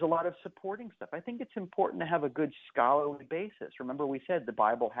 and there's a lot of supporting stuff. I think it's important to have a good scholarly basis. Remember, we said the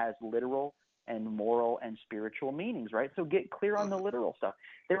Bible has literal and moral and spiritual meanings, right? So get clear on the literal stuff.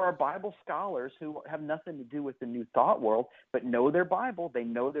 There are Bible scholars who have nothing to do with the New Thought world, but know their Bible. They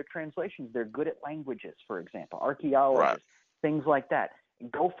know their translations. They're good at languages, for example, archaeologists, things like that.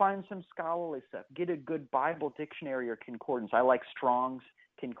 Go find some scholarly stuff. Get a good Bible dictionary or concordance. I like Strong's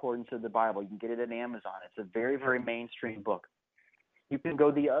Concordance of the Bible. You can get it at Amazon. It's a very, very mainstream book. You can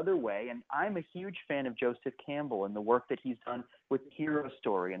go the other way, and I'm a huge fan of Joseph Campbell and the work that he's done with Hero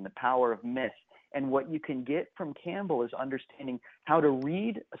Story and the power of myth. And what you can get from Campbell is understanding how to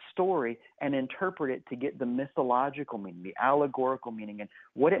read a story and interpret it to get the mythological meaning, the allegorical meaning, and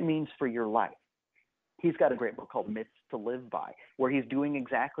what it means for your life. He's got a great book called Myths to Live By, where he's doing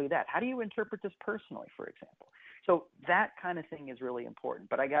exactly that. How do you interpret this personally, for example? So that kind of thing is really important.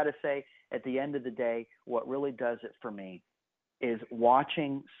 But I got to say, at the end of the day, what really does it for me is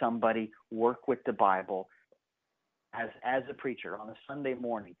watching somebody work with the Bible as a preacher on a Sunday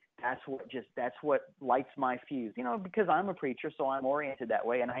morning. That's what lights my fuse. Because I'm a preacher, so I'm oriented that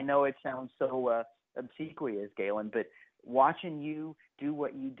way. And I know it sounds so obsequious, Galen, but watching you do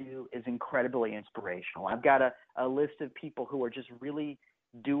what you do is incredibly inspirational. I've got a list of people who are just really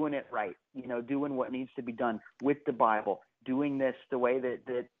doing it right, doing what needs to be done with the Bible, doing this the way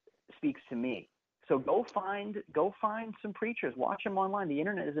that speaks to me. So go find some preachers, watch them online. The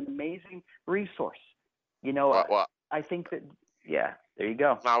internet is an amazing resource. I think that, yeah, there you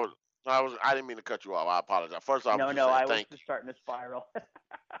go. I didn't mean to cut you off. I apologize. First, I was just starting to spiral.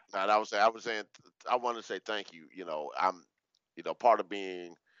 I was saying, I want to say thank you. I'm, part of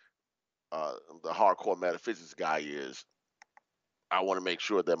being the hardcore metaphysics guy is I want to make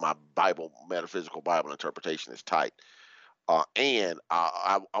sure that my metaphysical Bible interpretation is tight. And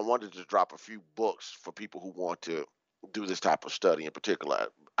I wanted to drop a few books for people who want to do this type of study in particular,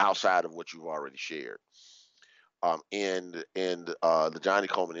 outside of what you've already shared. In the Johnny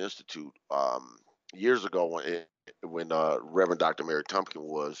Coleman Institute, years ago when Reverend Dr. Mary Tumpkin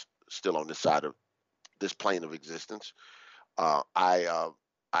was still on this side of this plane of existence, I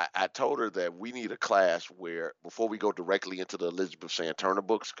told her that we need a class where, before we go directly into the Elizabeth Santurner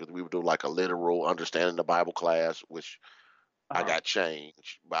books, because we would do like a literal understanding the Bible class, which I got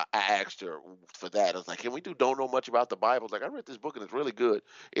changed. But I asked her for that. I was like, can we do Don't Know Much About the Bible? I was like, I read this book and it's really good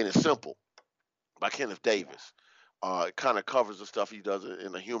and it's simple, by Kenneth Davis. It kind of covers the stuff he does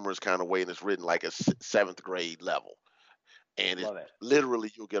in a humorous kind of way, and it's written like a seventh grade level. And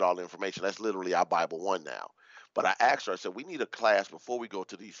literally, you'll get all the information. That's literally our Bible 1 now. But I asked her, I said, we need a class before we go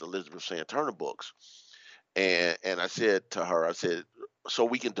to these Elizabeth Santurner books. And I said to her, so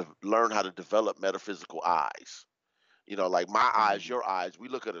we can learn how to develop metaphysical eyes. Like my eyes, your eyes, we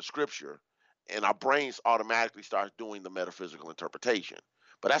look at a scripture and our brains automatically start doing the metaphysical interpretation.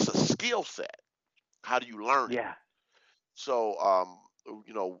 But that's a skill set. How do you learn it? Yeah. So,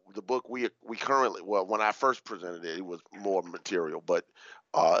 the book we currently, when I first presented it, it was more material, but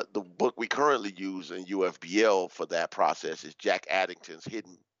the book we currently use in UFBL for that process is Jack Addington's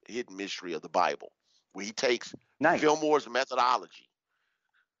Hidden Mystery of the Bible, where he takes Fillmore's methodology.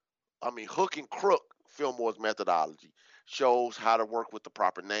 Hook and crook Fillmore's methodology, shows how to work with the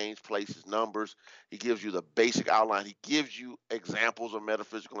proper names, places, numbers. He gives you the basic outline. He gives you examples of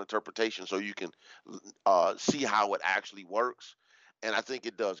metaphysical interpretation so you can see how it actually works. And I think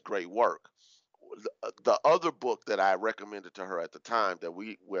it does great work. The other book that I recommended to her at the time that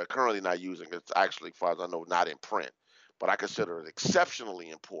we're currently not using, it's actually, as far as I know, not in print, but I consider it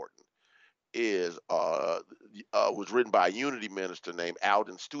exceptionally important, is was written by a Unity minister named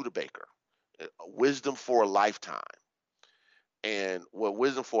Alden Studebaker, Wisdom for a Lifetime. And what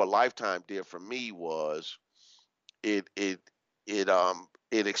Wisdom for a Lifetime did for me was it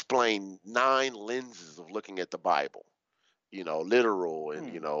explained 9 lenses of looking at the Bible, literal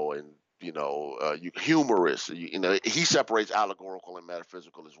and humorous. He separates allegorical and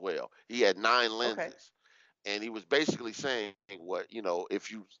metaphysical as well. He had 9 lenses, and he was basically saying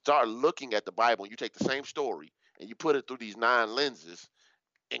if you start looking at the Bible and you take the same story and you put it through these 9 lenses,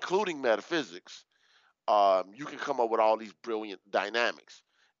 including metaphysics, you can come up with all these brilliant dynamics.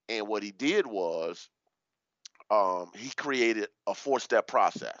 And what he did was he created a 4-step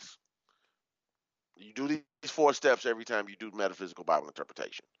process. You do these 4 steps every time you do metaphysical Bible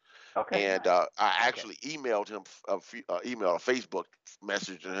interpretation. Okay. And I actually emailed him a Facebook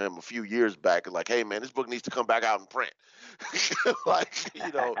message to him a few years back, like, hey man, this book needs to come back out in print.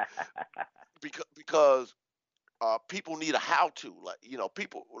 Because people need a how-to,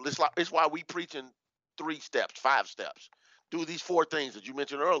 people. It's why we preach in 3 steps, 5 steps. Do these 4 things that you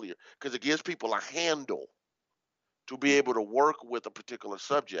mentioned earlier, because it gives people a handle to be able to work with a particular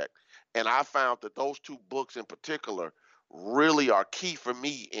subject. And I found that those 2 books in particular really are key for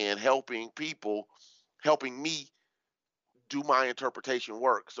me in helping me do my interpretation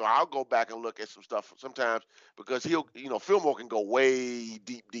work. So I'll go back and look at some stuff sometimes, because Fillmore can go way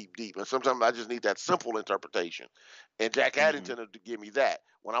deep. And sometimes I just need that simple interpretation. And Jack Addington will give me that.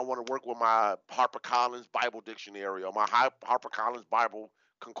 When I want to work with my HarperCollins Bible Dictionary or my HarperCollins Bible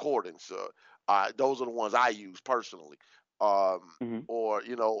concordance. Those are the ones I use personally. Or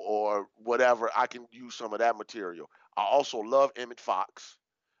or whatever. I can use some of that material. I also love Emmett Fox,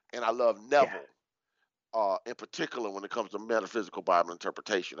 and I love Neville. In particular, when it comes to metaphysical Bible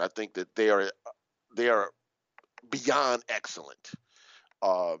interpretation, I think that they are beyond excellent.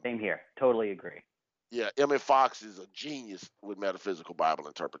 Same here. Totally agree. Yeah, Emmett Fox is a genius with metaphysical Bible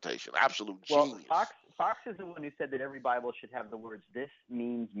interpretation. Absolute genius. Fox is the one who said that every Bible should have the words "This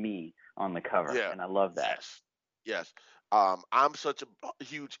means me" on the cover, and I love that. Yes. I'm such a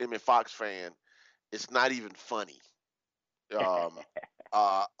huge Emmett Fox fan. It's not even funny. Because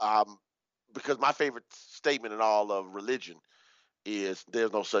my favorite statement in all of religion is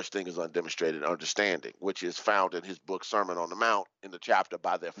there's no such thing as undemonstrated understanding, which is found in his book Sermon on the Mount in the chapter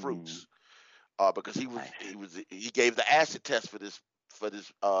By Their Fruits. Because he gave the acid test for this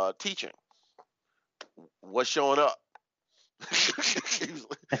teaching. What's showing up?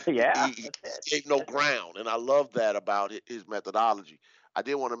 he gave no ground, and I love that about his methodology. I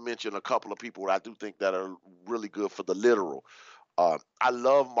did want to mention a couple of people that I do think that are really good for the literal. I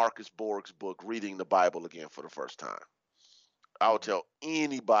love Marcus Borg's book, Reading the Bible Again for the First Time. I would tell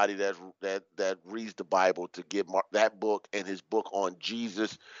anybody that reads the Bible to get that book and his book on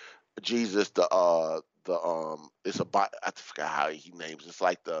Jesus. It's I forgot how he names it. It's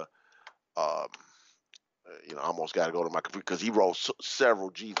like I almost got to go to my computer because he wrote several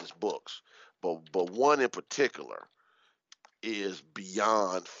Jesus books, but one in particular is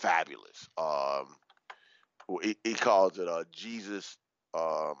beyond fabulous. He calls it Jesus.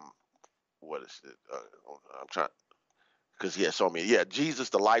 What is it? I'm trying because he has so many. Yeah, Jesus: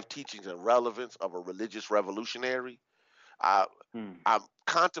 The Life, Teachings, and Relevance of a Religious Revolutionary. I'm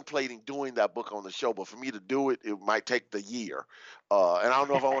contemplating doing that book on the show, but for me to do it, it might take the year. And I don't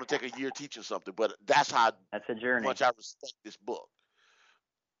know if I want to take a year teaching something, but that's a journey. Much I respect this book.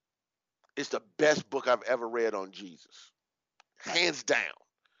 It's the best book I've ever read on Jesus, hands down.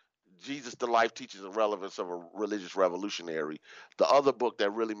 Jesus, the Life, Teachings, and Relevance of a Religious Revolutionary. The other book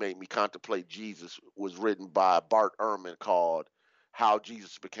that really made me contemplate Jesus was written by Bart Ehrman called How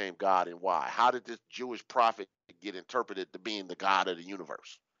Jesus Became God and Why. How did this Jewish prophet get interpreted to being the God of the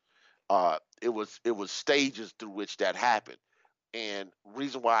universe? It was stages through which that happened. And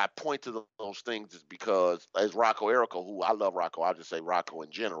reason why I point to those things is because, as Rocco Errico, who I love Rocco, I'll just say Rocco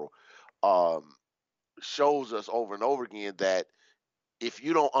in general, shows us over and over again that if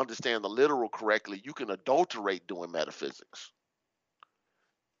you don't understand the literal correctly, you can adulterate doing metaphysics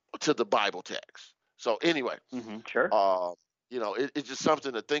to the Bible text. So anyway, sure. It's just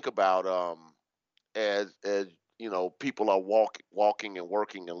something to think about as people are walking and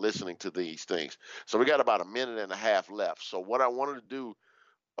working and listening to these things. So we got about a minute and a half left. So what I wanted to do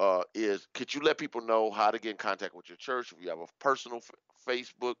is, could you let people know how to get in contact with your church? If you have a personal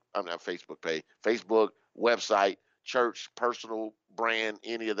Facebook page, Facebook, website, church, personal brand,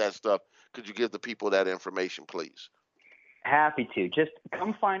 any of that stuff, could you give the people that information, please? Happy to. Just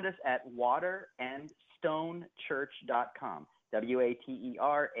come find us at waterandstonechurch.com.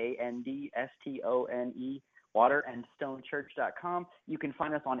 WATERANDSTONE, waterandstonechurch.com. You can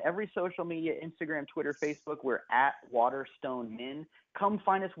find us on every social media, Instagram, Twitter, Facebook. We're at WaterStoneMin. Come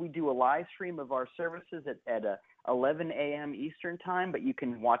find us. We do a live stream of our services at 11 a.m. Eastern time, but you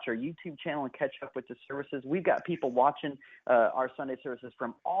can watch our YouTube channel and catch up with the services. We've got people watching our Sunday services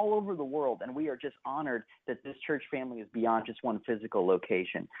from all over the world, and we are just honored that this church family is beyond just one physical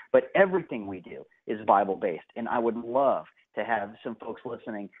location. But everything we do is Bible-based, and I would love to have some folks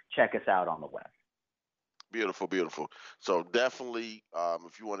listening check us out on the web. Beautiful, beautiful. So definitely,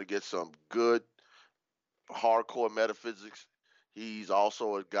 if you want to get some good, hardcore metaphysics, he's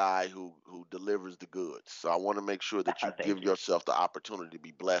also a guy who delivers the goods. So I want to make sure that you give yourself the opportunity to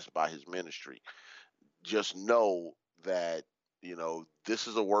be blessed by his ministry. Just know that, this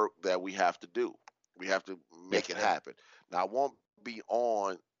is a work that we have to do. We have to make it happen. Now, I won't be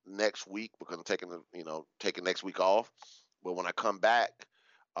on next week because I'm taking next week off. But when I come back,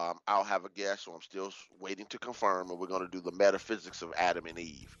 I'll have a guest, so I'm still waiting to confirm, and we're going to do the metaphysics of Adam and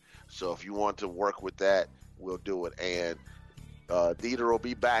Eve. So if you want to work with that, we'll do it. And Dieter will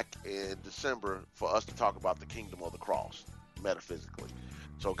be back in December for us to talk about the kingdom of the cross, metaphysically.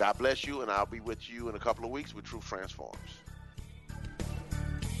 So God bless you, and I'll be with you in a couple of weeks with Truth Transforms.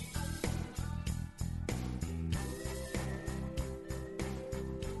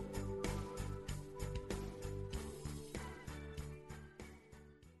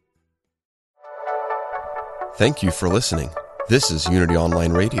 Thank you for listening. This is Unity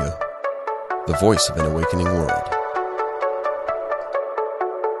Online Radio, the voice of an awakening world.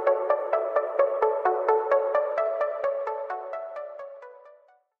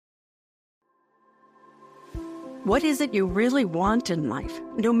 What is it you really want in life?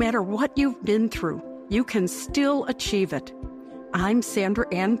 No matter what you've been through, you can still achieve it. I'm Sandra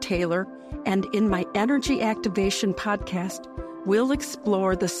Ann Taylor, and in my Energy Activation podcast, we'll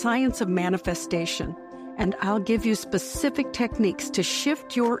explore the science of manifestation, and I'll give you specific techniques to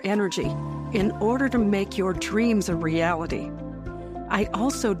shift your energy in order to make your dreams a reality. I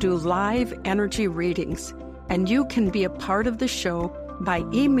also do live energy readings, and you can be a part of the show by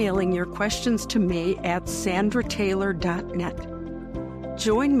emailing your questions to me at sandrataylor.net.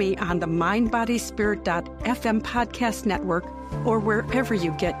 Join me on the mindbodyspirit.fm podcast network or wherever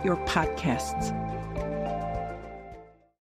you get your podcasts.